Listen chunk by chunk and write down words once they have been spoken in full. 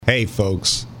Hey,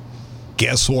 folks,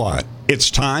 guess what? It's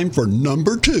time for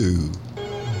number 2.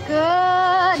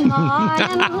 Good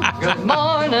morning. Good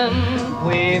morning.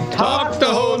 We've talked the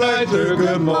whole night through.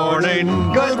 Good morning.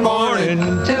 Good morning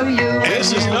to you.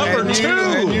 This is number 2.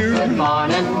 Good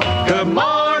morning. Good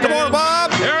morning. Come on,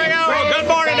 Bob. Here we go. Good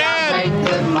morning, Dad.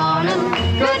 Good morning.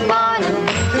 Good morning.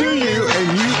 To you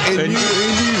and you.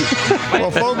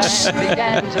 Well, folks,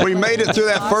 we made it through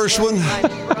that first one.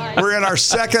 We're in our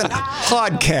second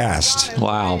podcast.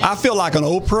 Wow. I feel like an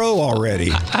Oprah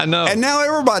already. I know. And now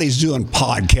everybody's doing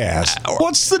podcasts.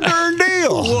 What's the darn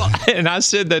deal? Well, and I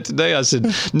said that today. I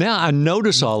said, now I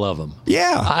notice all of them.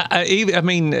 Yeah. I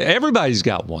mean, everybody's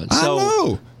got one. So I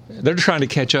know. They're trying to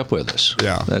catch up with us.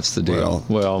 Yeah. That's the deal.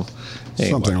 Well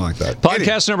anyway. Something like that.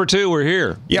 Podcast number 2, we're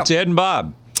here. Yep. It's Ed and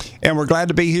Bob. And we're glad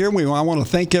to be here. I want to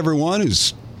thank everyone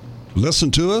who's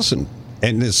listened to us. And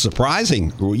it's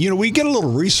surprising. We get a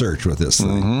little research with this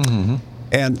thing. Mm-hmm.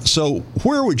 And so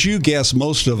where would you guess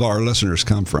most of our listeners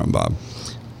come from, Bob?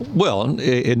 Well,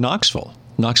 in Knoxville,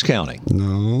 Knox County.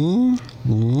 No.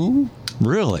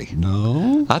 Really?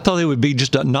 No. I thought it would be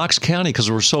just Knox County because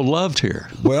we're so loved here.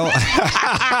 Well,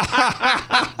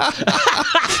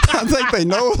 I think they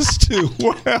know us too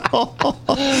well.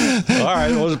 All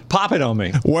right, well, pop it on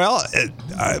me. Well,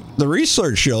 the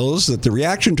research shows that the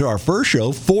reaction to our first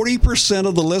show, 40%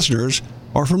 of the listeners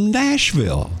are from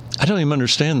Nashville. I don't even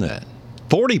understand that.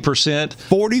 40%.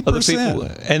 40%. Of the people,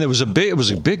 and it was a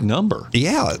big number.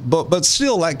 Yeah, but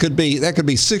still, that could be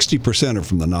 60% are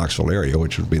from the Knoxville area,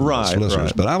 which would be the most listeners.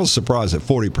 Right. But I was surprised that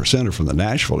 40% are from the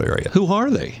Nashville area. Who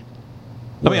are they?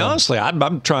 I mean, honestly,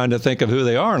 I'm trying to think of who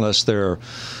they are, unless they're.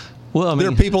 Well, I mean,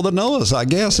 they're people that know us, I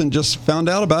guess, and just found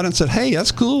out about it and said, "Hey,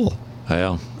 that's cool."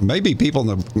 Yeah. Maybe people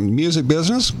in the music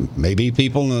business, maybe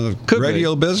people in the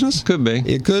radio business. Could be.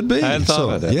 It could be. I hadn't thought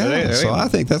about that. Yeah, so I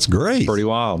think that's great. Pretty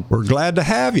wild. We're glad to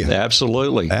have you.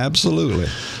 Absolutely. Absolutely.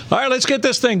 All right, let's get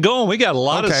this thing going. We got a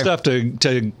lot of stuff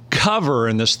to cover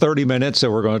in this 30 minutes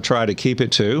that we're going to try to keep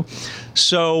it to.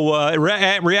 So,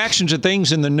 reactions to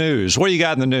things in the news. What do you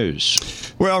got in the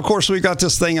news? Well, of course, we got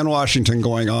this thing in Washington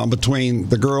going on between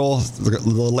the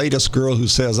latest girl who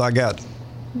says, I got...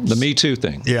 The Me Too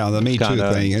thing. Yeah, the Me Too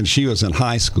thing. And she was in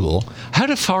high school. How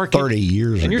did far 30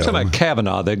 years ago. And you're talking about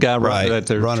Kavanaugh, the guy that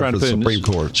they're trying to put in Supreme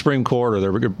Court. Supreme Court, or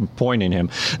they're pointing him.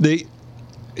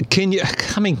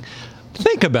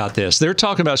 Think about this. They're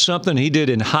talking about something he did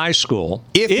in high school.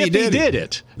 If he did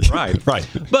it. Right. Right.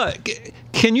 But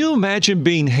can you imagine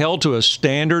being held to a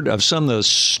standard of some of the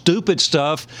stupid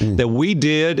stuff that we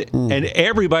did and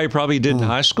everybody probably did in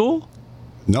high school?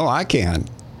 No, I can't.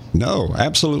 No,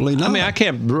 absolutely not. I mean, I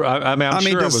can't. I'm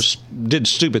sure I did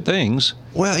stupid things.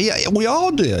 Well, yeah, we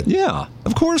all did. Yeah,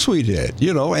 of course we did.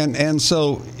 And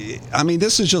so, I mean,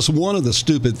 this is just one of the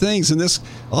stupid things. And this,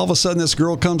 all of a sudden, this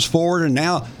girl comes forward, and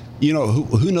now,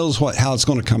 who knows how it's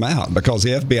going to come out, because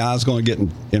the FBI is going to get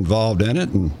involved in it.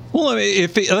 And well, I mean,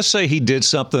 let's say he did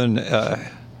something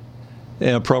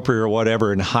inappropriate or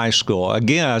whatever in high school.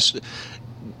 Again,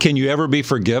 can you ever be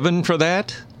forgiven for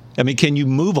that? I mean, can you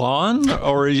move on,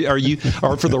 or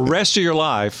for the rest of your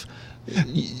life?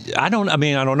 I don't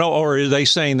know. Or are they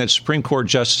saying that Supreme Court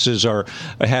justices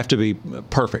have to be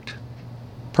perfect?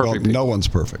 Well, no one's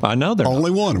perfect. I know they're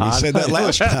only one. We said that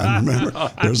last time.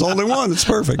 Remember, there's only one that's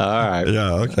perfect. All right.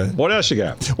 Yeah. Okay. What else you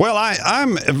got? Well,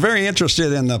 I'm very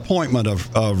interested in the appointment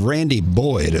of Randy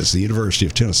Boyd as the University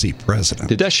of Tennessee president.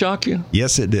 Did that shock you?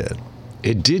 Yes, it did.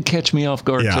 It did catch me off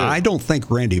guard, too. I don't think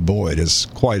Randy Boyd is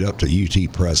quite up to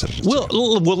UT presidency.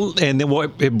 Well, and then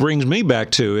what it brings me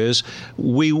back to is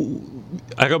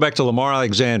I go back to Lamar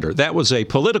Alexander. That was a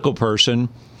political person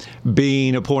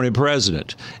being appointed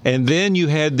president. And then you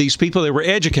had these people that were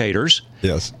educators.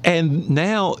 Yes. And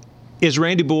now is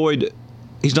Randy Boyd,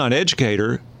 he's not an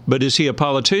educator, but is he a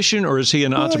politician, or is he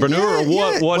an entrepreneur, or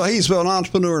what? Yeah. Well, he's an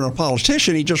entrepreneur and a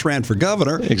politician. He just ran for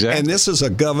governor. Exactly. And this is a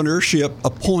governorship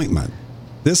appointment.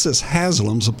 This is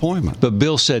Haslam's appointment. But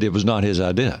Bill said it was not his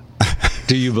idea.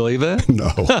 Do you believe that?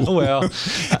 No. Well,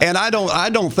 and I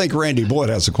don't think Randy Boyd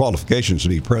has the qualifications to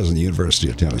be president of the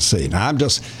University of Tennessee. Now,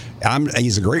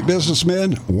 he's a great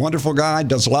businessman, wonderful guy,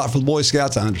 does a lot for the Boy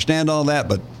Scouts. I understand all that,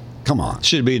 but come on.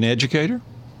 Should he be an educator?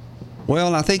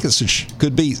 Well, I think it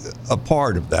could be a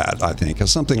part of that, I think, or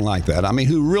something like that. I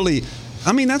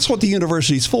mean, that's what the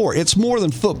university's for. It's more than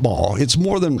football. It's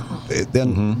more than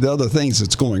the other things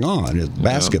that's going on. It's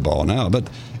basketball now, but,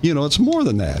 it's more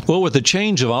than that. Well, with the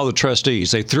change of all the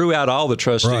trustees, they threw out all the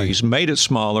trustees, made it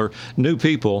smaller, new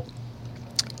people.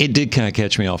 It did kind of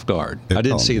catch me off guard. I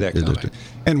didn't see that coming.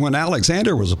 And when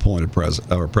Alexander was appointed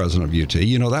president of UT,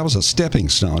 that was a stepping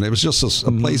stone. It was just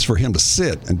a place for him to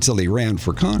sit until he ran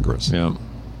for Congress. Yeah.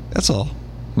 That's all.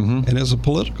 And it's a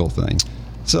political thing.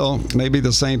 So maybe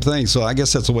the same thing. So I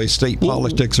guess that's the way state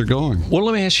politics are going. Well,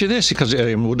 let me ask you this, because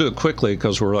we'll do it quickly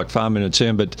because we're like 5 minutes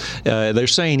in, but they're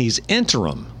saying he's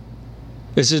interim.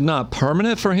 This is not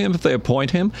permanent for him if they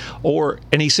appoint him,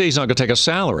 and he says he's not going to take a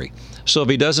salary. So if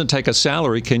he doesn't take a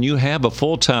salary, can you have a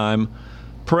full-time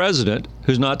president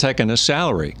who's not taking a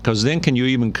salary? Because then can you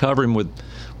even cover him with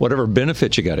whatever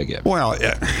benefits you got to give? Well,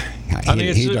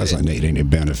 he doesn't need any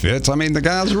benefits. I mean, the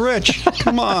guy's rich.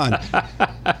 Come on.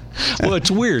 Well,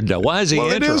 it's weird, though. Why is he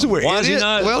interim? It is weird. Why is he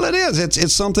not? Well, it is.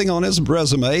 It's something on his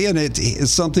resume, and it's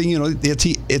something,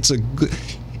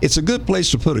 it's a good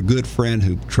place to put a good friend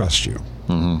who trusts you.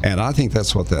 And I think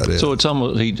that's what that is. So it's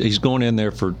almost he's going in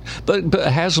there but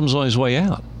Haslam's on his way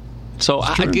out. So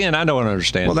I don't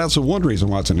understand. Well, that's one reason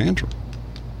why it's an interim.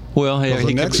 Well,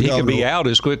 he could be out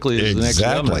as quickly as the next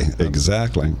governor.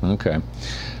 Exactly. Okay.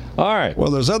 All right.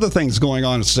 Well, there's other things going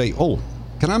on in the state. Oh,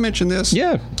 can I mention this?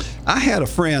 Yeah. I had a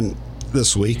friend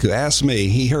this week who asked me,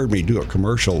 he heard me do a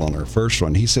commercial on our first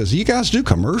one. He says, "You guys do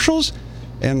commercials?"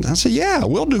 And I said, "Yeah,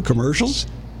 we'll do commercials.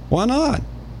 Why not?"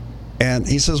 And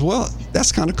he says, "Well,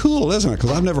 that's kind of cool, isn't it?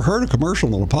 Because I've never heard a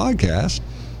commercial on a podcast.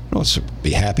 I'll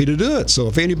be happy to do it. So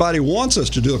if anybody wants us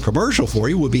to do a commercial for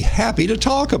you, we'll be happy to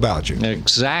talk about you."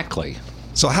 Exactly.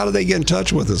 So how do they get in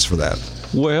touch with us for that?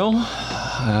 Well,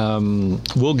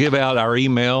 we'll give out our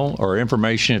email or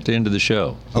information at the end of the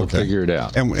show. We'll figure it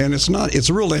out. And it's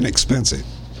real inexpensive.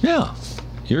 Yeah,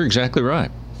 you're exactly right.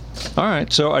 All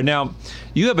right. So now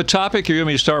you have a topic, or you want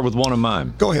me to start with one of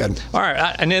mine? Go ahead. All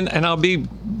right. And I'll be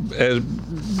as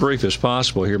brief as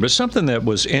possible here, but something that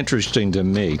was interesting to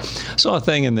me. I saw a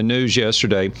thing in the news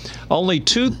yesterday. Only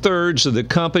 2/3 of the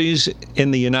companies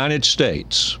in the United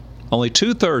States, only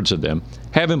 2/3 of them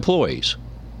have employees.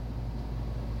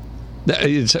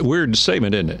 It's a weird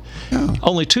statement, isn't it? Yeah.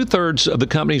 Only 2/3 of the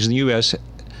companies in the U.S.,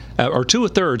 or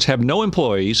 2/3, have no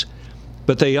employees,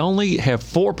 but they only have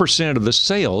 4% of the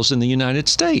sales in the United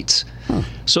States.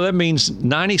 So that means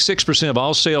 96% of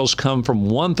all sales come from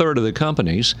 1/3 of the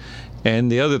companies,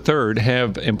 and the other third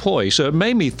have employees. So it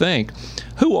made me think,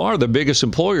 who are the biggest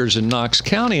employers in Knox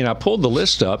County? And I pulled the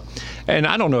list up, and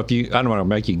I don't want to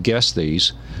make you guess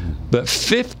these, but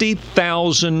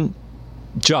 50,000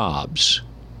 jobs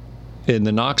in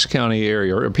the Knox County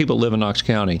area, or people that live in Knox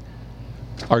County,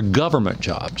 are government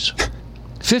jobs.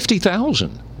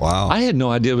 50,000. Wow. I had no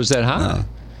idea it was that high. Yeah.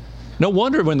 No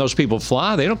wonder when those people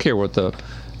fly, they don't care what the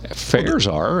fares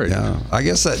are. Yeah. I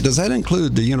guess does that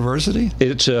include the university?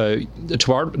 It's the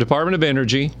Department of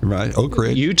Energy. Right. Oak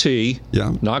Ridge. UT.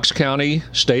 Yeah. Knox County,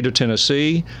 State of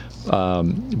Tennessee,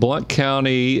 Blount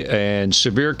County, and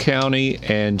Sevier County,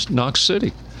 and Knox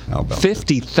City. How about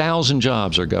 50,000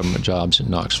 jobs are government jobs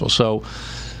in Knoxville. So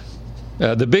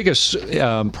the biggest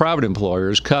private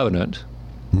employer is Covenant,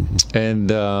 and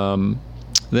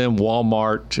then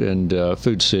Walmart and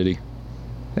Food City.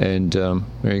 And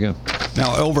there you go.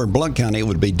 Now, over in Blount County, it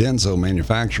would be Denso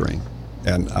Manufacturing,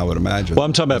 and I would imagine. Well,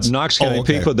 I'm talking about Knox County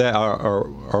okay. people that are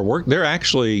work. There are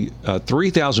actually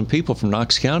 3,000 people from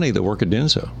Knox County that work at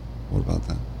Denso. What about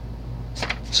that?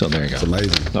 So there you go. It's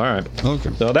amazing. All right.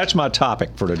 Okay. So that's my topic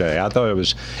for today. I thought it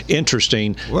was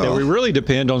interesting that we really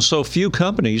depend on so few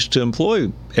companies to employ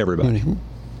everybody.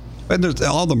 Mm-hmm. And there's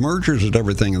all the mergers and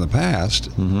everything in the past,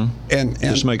 and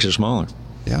Just makes it smaller.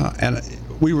 Yeah, and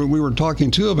we were talking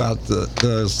too about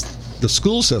the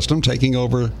school system taking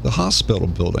over the hospital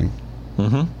building.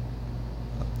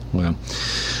 Well,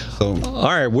 So all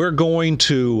right, we're going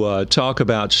to talk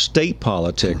about state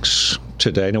politics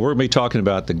today. Now, we're going to be talking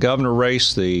about the governor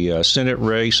race, the Senate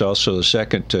race, also the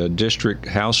 2nd District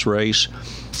House race,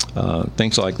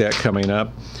 things like that coming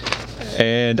up.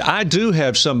 And I do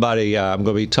have somebody I'm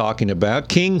going to be talking about,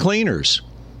 King Cleaners.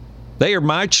 They are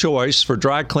my choice for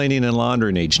dry cleaning and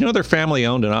laundry needs. You know, they're family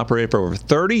owned and operated for over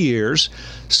 30 years.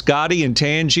 Scotty and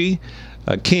Tangi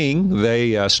King,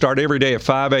 they start every day at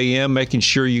 5 a.m., making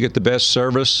sure you get the best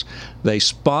service. They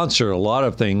sponsor a lot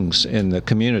of things in the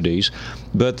communities,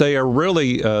 but they are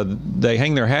really, they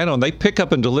hang their hat on. They pick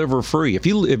up and deliver free. If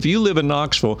you live in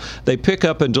Knoxville, they pick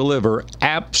up and deliver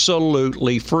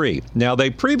absolutely free. Now,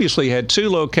 they previously had 2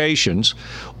 locations,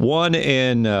 one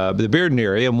in the Bearden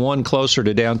area and one closer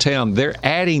to downtown. They're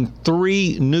adding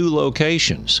 3 new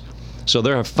locations. So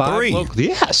there are 5.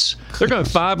 Yes, they're going to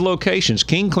have 5 locations.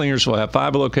 King Cleaners will have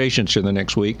 5 locations in the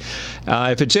next week.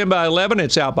 If it's in by 11,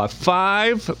 it's out by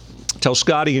 5. Tell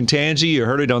Scotty and Tansy you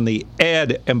heard it on the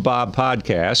Ed and Bob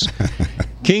podcast.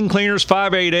 King Cleaners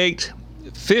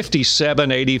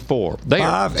 588-5784. They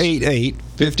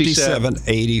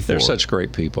 588-5784. They're such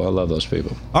great people. I love those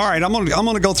people. All right, I'm going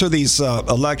to go through these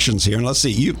elections here, and let's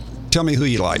see. Tell me who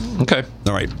you like. Okay.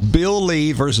 All right. Bill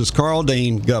Lee versus Carl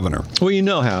Dean, governor. Well, you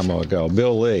know how I'm going to go.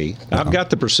 Bill Lee. I've got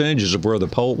the percentages of where the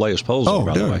latest polls are,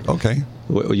 by the way. Okay.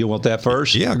 You want that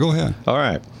first? Yeah, go ahead. All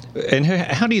right. And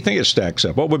how do you think it stacks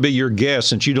up? What would be your guess,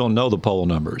 since you don't know the poll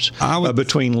numbers,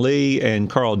 between Lee and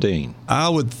Carl Dean? I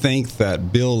would think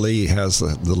that Bill Lee has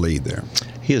the lead there.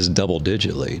 He has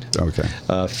double-digit lead. Okay.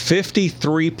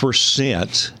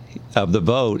 53% of the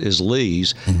vote is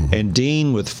Lee's, and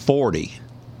Dean with 40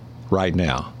 right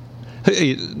now.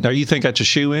 Now, you think that's a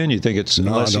shoe-in? You think it's...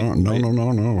 No.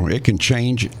 It can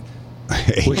change.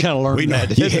 We kind of learned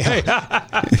that.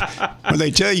 Yeah. When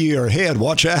they tell you you're ahead,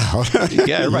 watch out.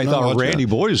 Yeah, everybody thought Randy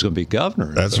Boyd was going to be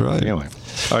governor. That's right. Anyway,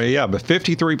 but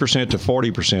 53% to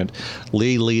 40%,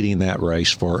 Lee leading that race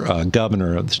for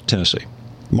governor of Tennessee.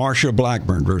 Marsha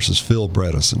Blackburn versus Phil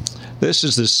Bredesen. This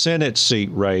is the Senate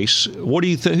seat race. What do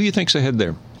you who do you think's ahead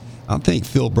there? I think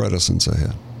Phil Bredesen's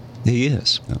ahead. He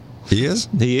is. Yeah. He is?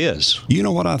 He is. You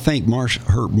know what I think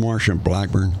Marsha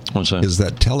Blackburn is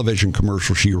that television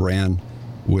commercial she ran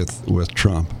with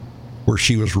Trump, where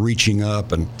she was reaching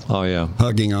up and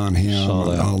hugging on him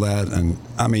and all that. And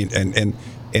I mean,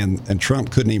 and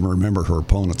Trump couldn't even remember her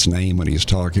opponent's name when he was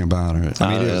talking about her.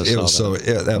 I mean, it was so...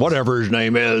 whatever his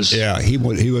name is. Yeah, he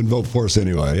wouldn't vote for us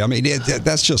anyway. I mean,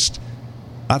 that's just...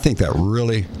 I think that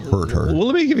really hurt her. Well,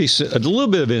 let me give you a little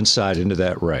bit of insight into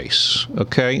that race,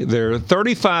 okay? There are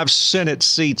 35 Senate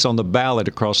seats on the ballot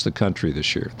across the country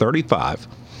this year, 35.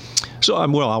 So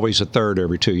I'm always a third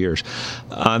every 2 years.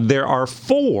 There are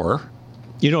 4.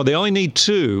 They only need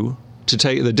 2 to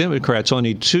take. The Democrats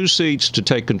only need 2 seats to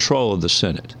take control of the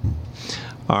Senate.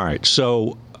 All right,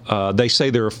 so they say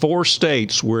there are 4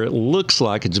 states where it looks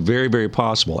like it's very, very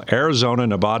possible: Arizona,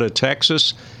 Nevada,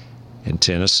 Texas, and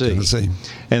Tennessee.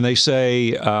 And they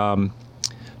say 2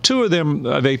 of them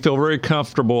they feel very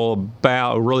comfortable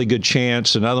about, a really good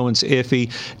chance, and other one's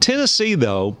iffy. Tennessee,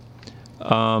 though,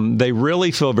 they really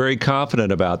feel very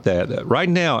confident about that. Right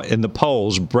now in the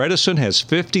polls, Bredesen has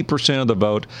 50% of the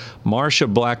vote,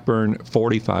 Marsha Blackburn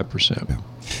 45%. Yeah.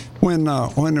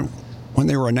 When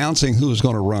they were announcing who was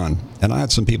going to run, and I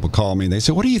had some people call me and they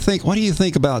said, "What do you think? What do you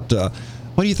think about Phil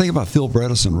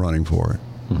Bredesen running for it?"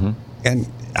 Mm-hmm. And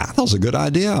I thought it was a good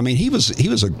idea. I mean, he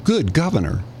was a good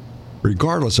governor,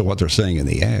 regardless of what they're saying in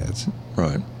the ads.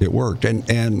 Right. It worked, and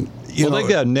they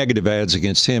got negative ads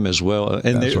against him as well,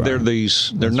 and they're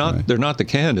not the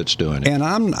candidates doing it. And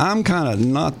I'm kind of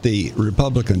not the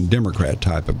Republican Democrat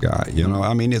type of guy.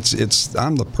 I mean,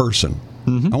 I'm the person.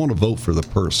 I want to vote for the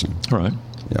person. Right.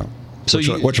 Yeah. So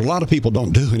which a lot of people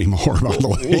don't do anymore, by the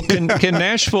way. Well, can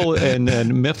Nashville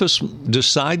and Memphis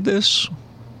decide this?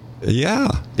 Yeah,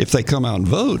 if they come out and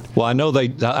vote. Well, I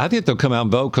think they'll come out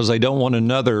and vote because they don't want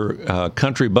another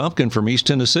country bumpkin from East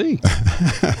Tennessee.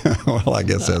 Well, I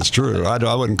guess that's true.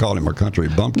 I wouldn't call him a country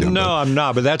bumpkin. No, I'm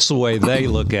not, but that's the way they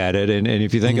look at it. And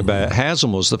if you think about it,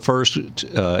 Haslam was the first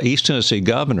East Tennessee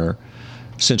governor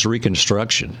since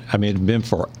Reconstruction. I mean, it's been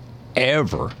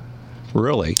forever,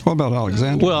 really. What about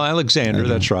Alexander? Well, Alexander,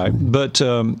 that's right. But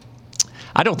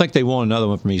I don't think they want another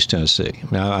one from East Tennessee.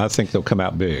 Now, I think they'll come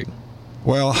out big.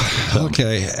 Well,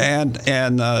 okay, and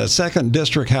second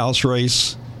district house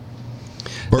race,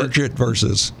 Burgett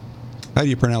versus, how do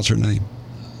you pronounce her name?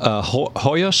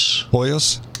 Hoyos.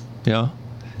 Hoyos. Yeah.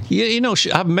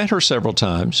 I've met her several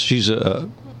times. She's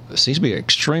seems to be an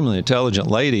extremely intelligent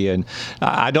lady, and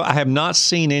I have not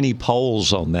seen any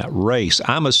polls on that race.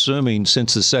 I'm assuming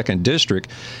since the second district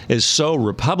is so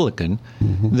Republican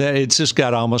that it's just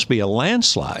got to almost be a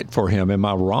landslide for him. Am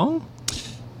I wrong?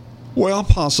 Well,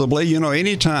 possibly.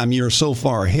 Anytime you're so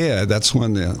far ahead, that's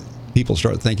when the people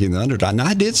start thinking the underdog. And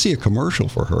I did see a commercial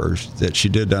for her that she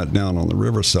did that down on the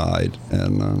riverside,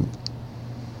 and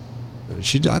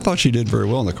I thought she did very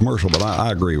well in the commercial. But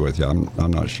I agree with you.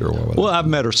 I'm not sure what. Well, I've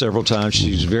met her several times.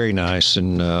 She's very nice,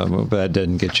 and that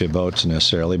doesn't get you votes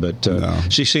necessarily. But no.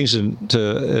 She seems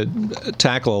to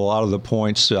tackle a lot of the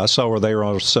points. I saw her there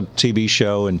on some TV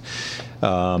show, and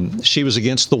she was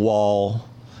against the wall.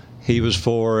 He was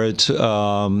for it.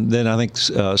 Then I think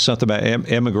something about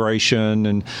immigration,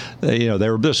 and they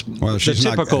were just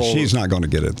typical. She's not going to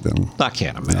get it then. I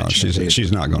can't imagine. No,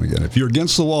 she's not going to get it. If you're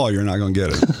against the wall, you're not going to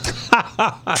get it.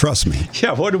 Trust me.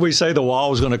 Yeah. What did we say the wall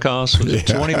was going to cost? Was it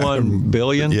 $21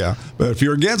 billion? Yeah. But if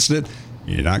you're against it,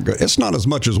 you're not good. It's not as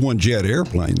much as one jet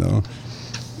airplane though.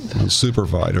 A super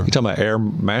fighter. You talking about Air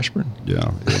Mashburn? Yeah.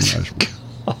 Air Mashburn.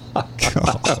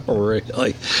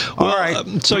 Really? All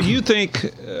right. So you think,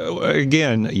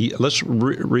 again, let's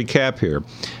recap here.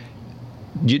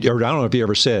 I don't know if you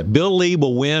ever said it. Bill Lee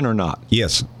will win or not?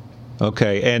 Yes.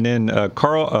 Okay, and then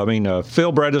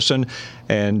Phil Bredesen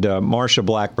and Marsha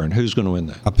Blackburn. Who's going to win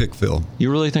that? I pick Phil.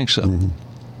 You really think so?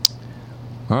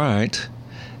 Mm-hmm. All right.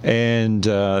 And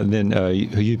then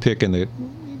who you pick in the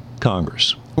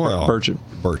Congress? Well,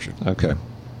 Burchett. Okay.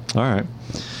 All right.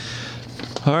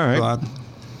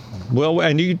 Well,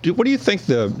 and what do you think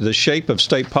the shape of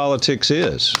state politics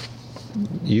is?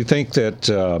 You think that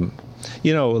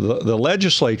the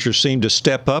legislature seemed to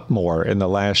step up more in the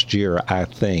last year, I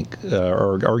think,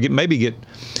 or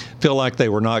feel like they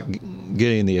were not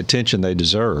getting the attention they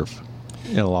deserve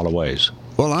in a lot of ways.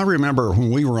 Well, I remember when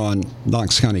we were on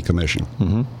Knox County Commission,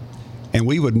 and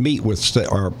we would meet with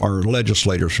our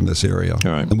legislators from this area,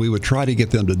 and we would try to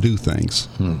get them to do things.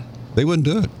 They wouldn't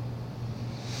do it.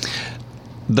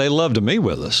 They love to meet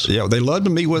with us. Yeah, they love to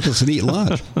meet with us and eat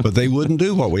lunch, but they wouldn't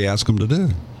do what we asked them to do.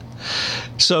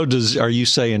 So are you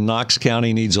saying Knox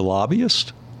County needs a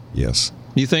lobbyist? Yes.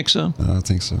 You think so? I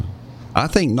think so. I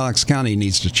think Knox County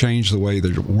needs to change the way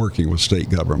they're working with state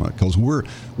government, because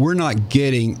we're not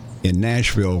getting in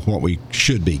Nashville what we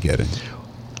should be getting.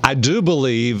 I do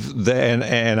believe that,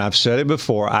 and I've said it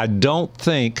before, I don't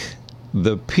think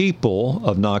the people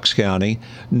of Knox County,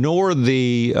 nor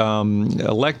the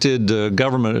elected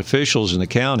government officials in the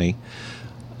county,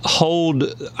 hold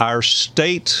our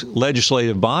state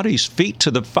legislative bodies' feet to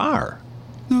the fire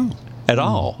at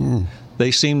all.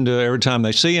 They seem to, every time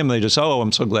they see him, they just, oh,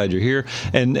 I'm so glad you're here.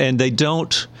 And they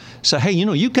don't say, hey,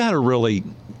 you got to really,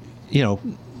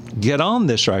 get on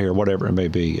this right here, whatever it may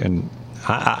be. And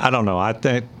I don't know. I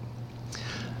think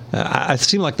I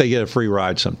seem like they get a free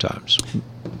ride sometimes.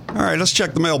 All right, let's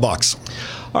check the mailbox.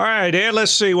 All right, Ed,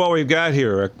 let's see what we've got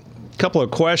here. A couple of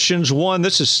questions. One,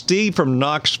 this is Steve from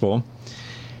Knoxville.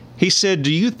 He said,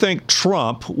 do you think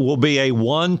Trump will be a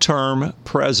one-term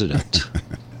president?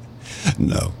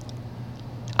 No.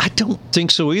 I don't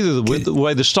think so either, with the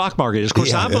way the stock market is. Of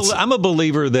course, I'm a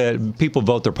believer that people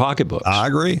vote their pocketbooks. I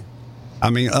agree. I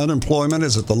mean, unemployment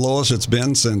is at the lowest it's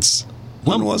been since,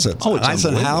 when was it? Oh, it's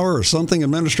Eisenhower or something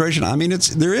administration? I mean,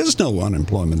 there is no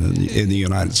unemployment in the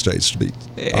United States, to be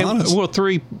honest. Well,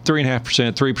 3.5%,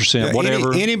 3%,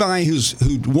 whatever. Anybody who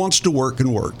wants to work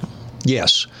can work.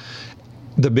 Yes.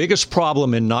 The biggest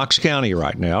problem in Knox County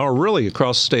right now, or really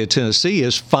across the state of Tennessee,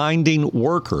 is finding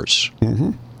workers.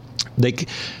 Mm-hmm.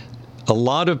 A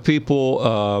lot of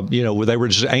people, they were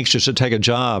just anxious to take a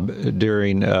job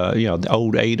during,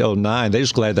 the 08, 09. They're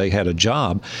just glad they had a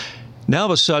job. Now, all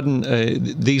of a sudden,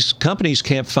 these companies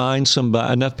can't find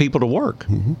enough people to work.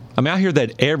 Mm-hmm. I mean, I hear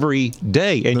that every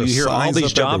day, and you hear all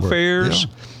these job fairs. Yeah.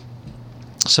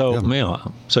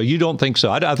 So, so you don't think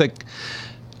so? I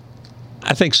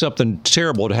think something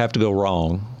terrible would have to go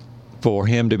wrong for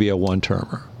him to be a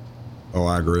one-termer. Oh,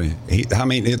 I agree. He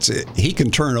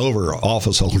can turn over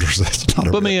office holders. That's not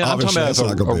a. But I'm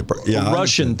talking about a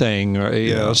Russian thing,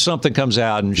 or something comes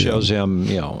out and shows him,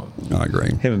 I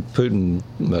agree. Him and Putin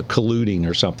colluding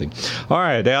or something. All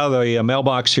right, out of the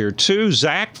mailbox here,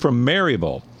 Zach from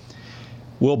Maryville.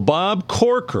 Will Bob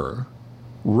Corker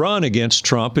run against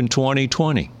Trump in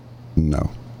 2020?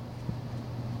 No.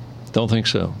 Don't think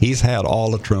so. He's had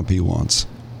all the Trump he wants.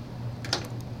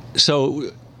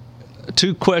 So,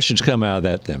 two questions come out of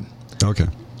that then. Okay.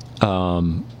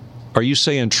 Are you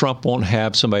saying Trump won't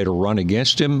have somebody to run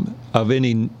against him of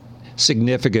any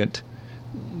significant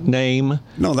name?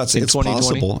 No, it's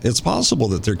possible. It's possible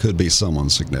that there could be someone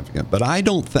significant, but I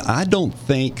don't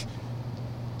think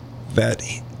that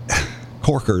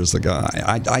Corker is the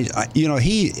guy.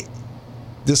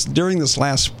 During this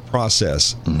last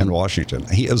process in Washington,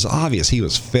 it was obvious he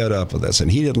was fed up with this,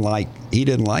 and he didn't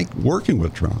like working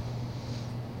with Trump.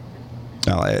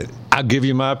 Now, I'll give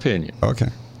you my opinion. Okay.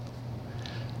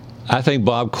 I think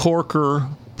Bob Corker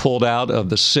pulled out of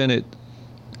the Senate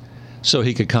so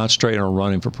he could concentrate on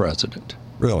running for president.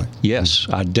 Really? Yes,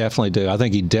 I definitely do. I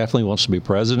think he definitely wants to be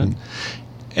president,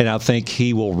 and I think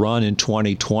he will run in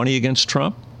 2020 against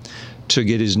Trump to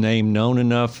get his name known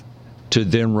enough to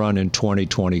then run in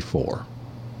 2024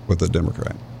 with a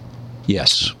Democrat.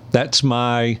 Yes, that's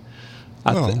my.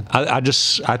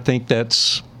 I think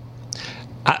that's.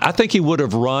 I think he would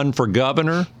have run for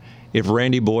governor if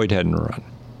Randy Boyd hadn't run.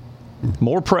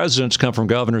 More presidents come from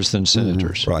governors than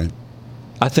senators. Right.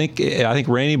 I think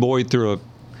Randy Boyd threw a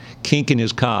kink in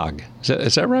his cog.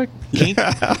 Is that right? Kink?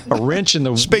 A wrench in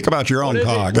the. Speak about your own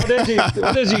cog.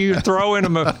 What is it you throw in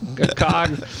a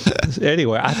cog?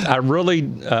 Anyway, I really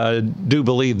do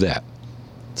believe that.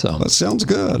 So that sounds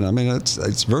good. I mean,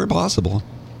 it's very possible.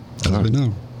 As we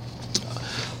know.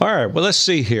 All right. Well, let's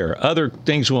see here. Other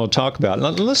things we want to talk about.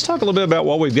 Let's talk a little bit about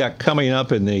what we've got coming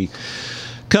up in the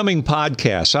coming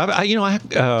podcasts.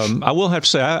 I will have to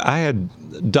say I had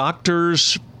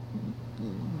doctors,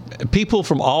 people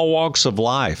from all walks of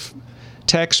life,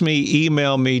 text me,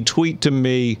 email me, tweet to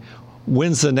me,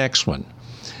 when's the next one?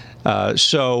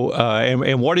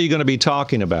 And what are you going to be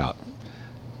talking about?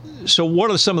 So what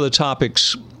are some of the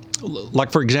topics,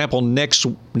 like, for example, next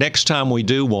time we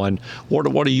do one, what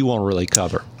do you want to really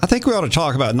cover? I think we ought to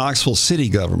talk about Knoxville city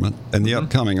government and the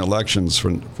upcoming elections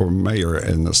for mayor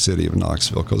in the city of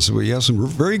Knoxville, because we have some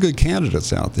very good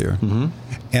candidates out there. Mm-hmm.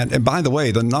 And by the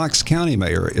way, the Knox County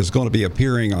mayor is going to be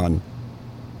appearing on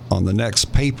the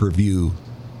next pay-per-view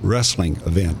wrestling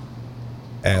event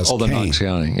as the Kane. Knox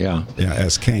County, yeah,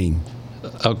 as Kane.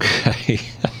 Okay.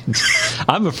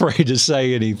 I'm afraid to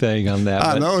say anything on that.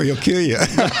 I know, he'll kill you.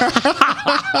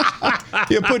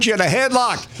 He'll put you in a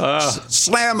headlock,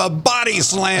 slam a body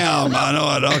slam. I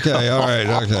know it. Okay, all right,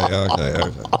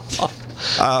 okay.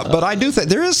 But I do think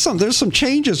there's some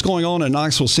changes going on in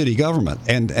Knoxville city government,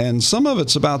 and some of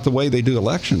it's about the way they do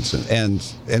elections. And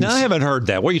no, I haven't heard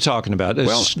that. What are you talking about?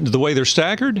 The way they're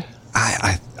staggered?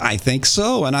 I think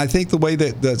so, and I think the way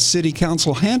that the city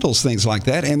council handles things like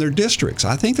that and their districts,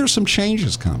 I think there's some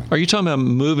changes coming. Are you talking about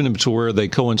moving them to where they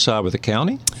coincide with the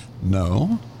county?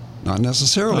 No, not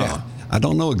necessarily. Oh. I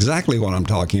don't know exactly what I'm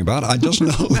talking about. I just know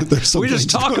that there's some. We just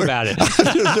talk about it.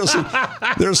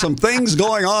 there's some things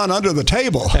going on under the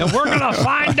table, and we're gonna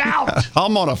find out.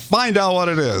 I'm gonna find out what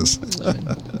it is.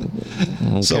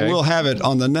 Okay. So we'll have it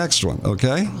on the next one.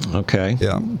 Okay. Okay.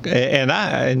 Yeah. And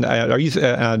are you?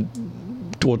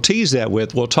 We'll tease that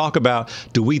with. We'll talk about.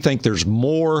 Do we think there's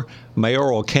more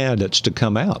mayoral candidates to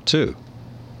come out too?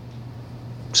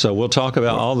 So we'll talk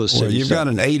about all the cities. Well, you've got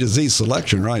an A to Z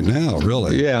selection right now,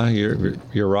 really. Yeah,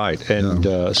 you're right,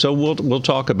 and so we'll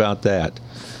talk about that.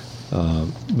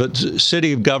 But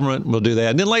city government, we'll do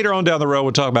that, and then later on down the road,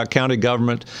 we'll talk about county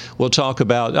government. We'll talk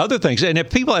about other things, and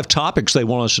if people have topics they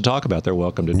want us to talk about, they're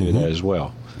welcome to do that as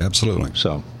well. Absolutely.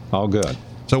 So all good.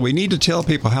 So we need to tell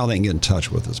people how they can get in touch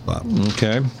with us, Bob.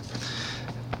 Okay.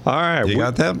 All right. You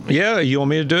got that? Yeah. You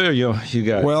want me to do it? Or you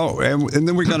got it. Well, and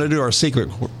then we're going to do our secret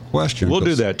question. We'll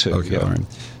do that too. Okay. Yeah. All right.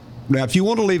 Now, if you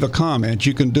want to leave a comment,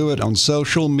 you can do it on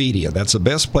social media. That's the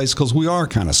best place because we are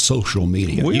kind of social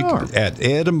media. We are. At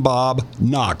Ed and Bob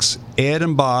Knox. Ed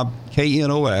and Bob,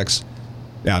 KNOX.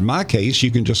 Now, in my case,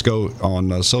 you can just go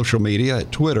on social media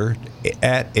at Twitter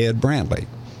at Ed Brantley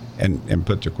and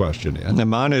put your question in. And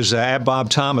mine is at Bob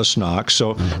Thomas Knox.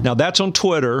 So now that's on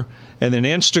Twitter. And then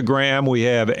Instagram, we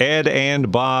have Ed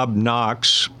and Bob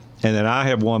Knox. And then I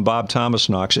have one, Bob Thomas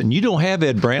Knox. And you don't have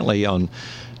Ed Brantley on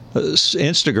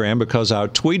Instagram because I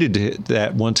tweeted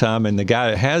that one time, and the guy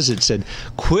that has it said,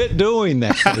 "Quit doing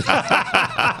that."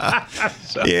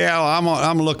 Yeah, well,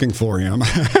 I'm looking for him. On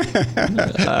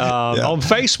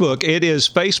Facebook, it is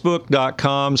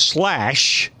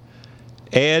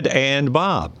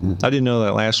facebook.com/EdandBob. I didn't know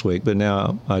that last week, but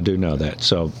now I do know that.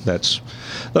 So those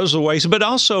are the ways. But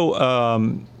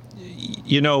also,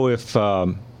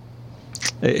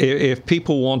 if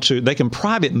people want to, they can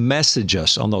private message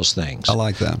us on those things. I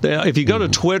like that. If you go to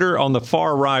Twitter, on the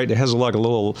far right, it has like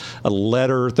a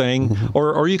letter thing,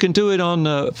 or you can do it on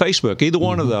Facebook, either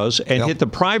one of those, and hit the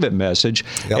private message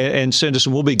and send us,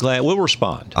 and we'll be glad. We'll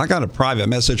respond. I got a private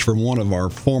message from one of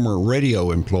our former radio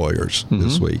employers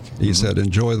this week. He said,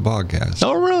 "Enjoy the podcast."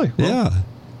 Oh, really? Well, yeah.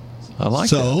 I like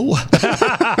so,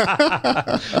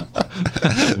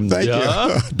 thank you.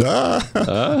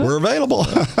 We're available.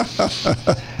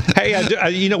 Hey,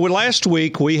 last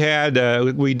week we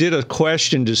did a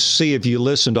question to see if you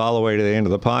listened all the way to the end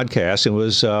of the podcast, and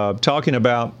was talking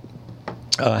about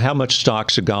how much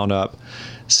stocks have gone up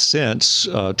since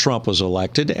Trump was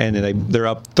elected, and they're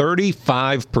up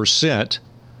 35%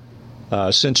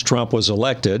 since Trump was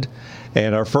elected.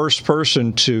 And our first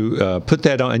person to put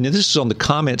that on, and this is on the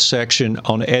comment section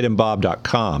on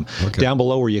EdandBob.com. Okay. Down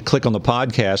below where you click on the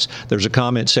podcast, there's a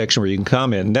comment section where you can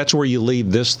comment, and that's where you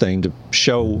leave this thing to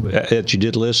show that you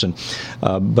did listen.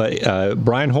 But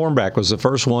Brian Hornback was the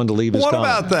first one to leave his comment.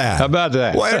 What about that? How about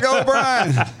that? Way to go,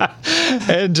 Brian.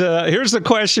 And here's the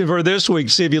question for this week.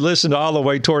 See if you listened all the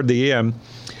way toward the end.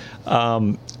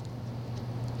 I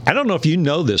don't know if you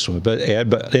know this one, but Ed,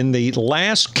 but in the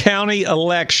last county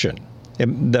election,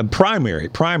 the primary,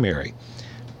 May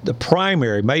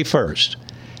 1st,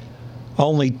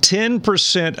 only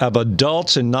 10% of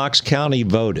adults in Knox County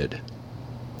voted.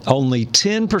 Only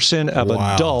 10% of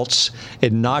adults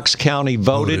in Knox County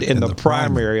voted in the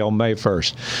primary on May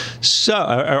 1st. So,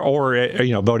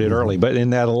 voted early, but in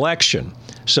that election.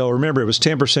 So remember, it was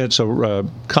 10%. So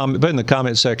put in the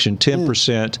comment section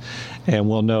 10%, and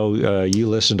we'll know you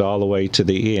listened all the way to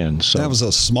the end. So that was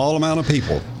a small amount of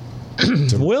people.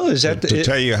 To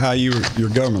tell you how your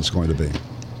government's going to be?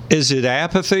 Is it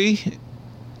apathy?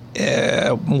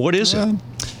 What is it?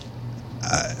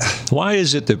 Why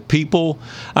is it that people,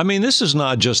 I mean, this is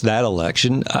not just that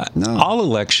election. No. All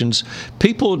elections,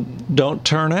 people don't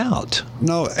turn out.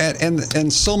 No,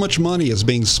 and so much money is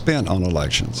being spent on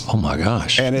elections. Oh, my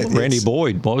gosh. And Randy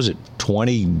Boyd, what was it,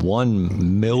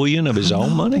 21 million of his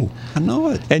own money? I know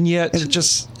it. And yet,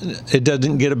 it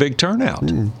doesn't get a big turnout.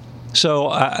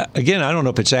 So, again, I don't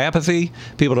know if it's apathy,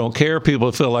 people don't care, people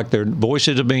feel like their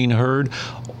voices are being heard,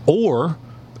 or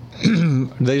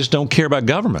they just don't care about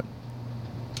government.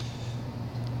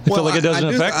 They feel like it doesn't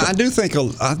affect them. I do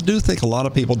think a lot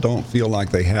of people don't feel like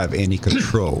they have any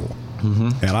control.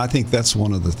 And I think that's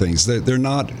one of the things. They're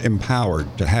not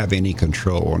empowered to have any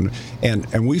control.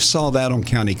 And we saw that on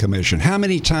county commission. How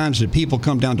many times did people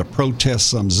come down to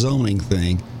protest some zoning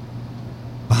thing?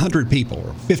 100 people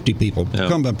or 50 people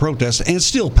come and protest, and it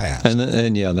still passed.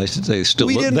 And yeah, they still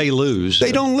they lose.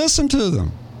 They don't listen to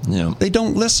them. Yeah. They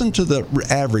don't listen to the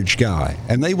average guy,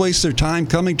 and they waste their time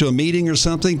coming to a meeting or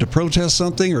something to protest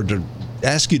something or to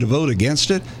ask you to vote against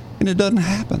it, and it doesn't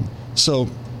happen. So,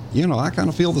 I kind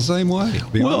of feel the same way, to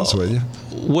be honest with you.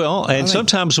 Well, and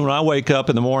sometimes when I wake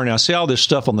up in the morning, I see all this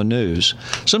stuff on the news.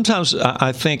 Sometimes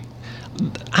I think,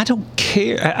 I don't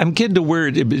care. I'm getting to where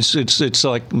it's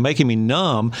like making me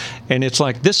numb, and it's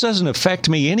like, this doesn't affect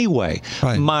me anyway.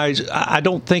 Right. I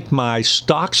don't think my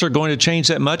stocks are going to change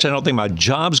that much. I don't think my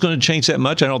job's going to change that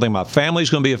much. I don't think my family's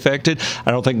going to be affected.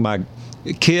 I don't think my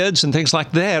kids and things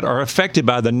like that are affected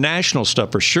by the national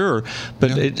stuff for sure.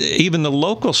 But even the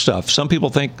local stuff, some people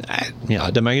think, it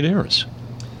doesn't make a difference.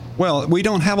 Well, we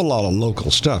don't have a lot of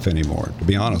local stuff anymore, to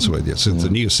be honest with you, since the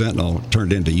News Sentinel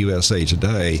turned into USA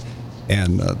Today.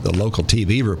 And the local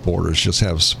TV reporters just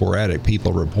have sporadic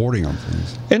people reporting on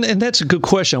things. And that's a good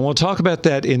question. I want to talk about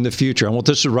that in the future. I want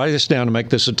to write this down to make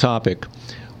this a topic.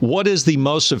 What is the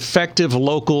most effective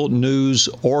local news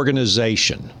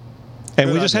organization?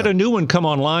 And we just had a new one come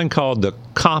online called The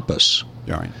Compass.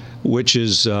 Right. Which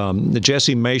is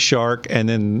Jesse Mayshark, and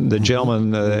then the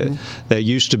gentleman that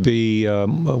used to be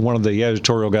one of the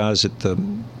editorial guys at the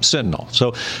Sentinel.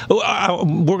 So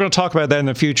we're going to talk about that in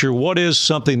the future. What is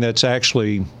something that's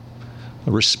actually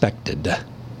respected?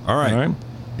 All right.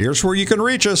 Here's where you can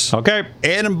reach us. Okay.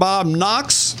 Ed and Bob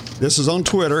Knox. This is on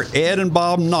Twitter. Ed and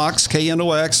Bob Knox,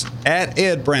 KNOX, at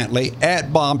Ed Brantley,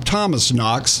 at Bob Thomas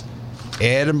Knox,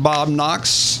 Ed and Bob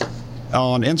Knox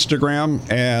on Instagram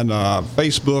and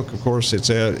Facebook. Of course, it's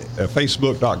at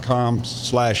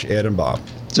facebook.com/EdandBob.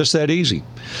 Just that easy.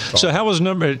 So how was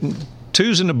number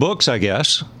 2's in the books, I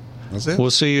guess. That's it.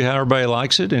 We'll see how everybody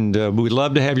likes it, and we'd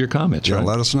love to have your comments. Yeah,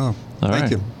 let us know.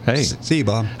 Thank you. Hey. See you,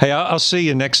 Bob. Hey, I'll see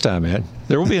you next time, Ed.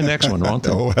 There will be a next one, won't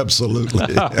there? Oh,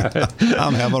 absolutely.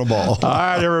 I'm having a ball. All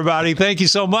right, everybody. Thank you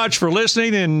so much for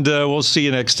listening, and we'll see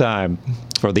you next time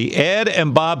for the Ed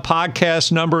and Bob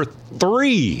podcast number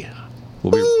 3.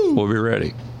 We'll be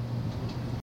ready.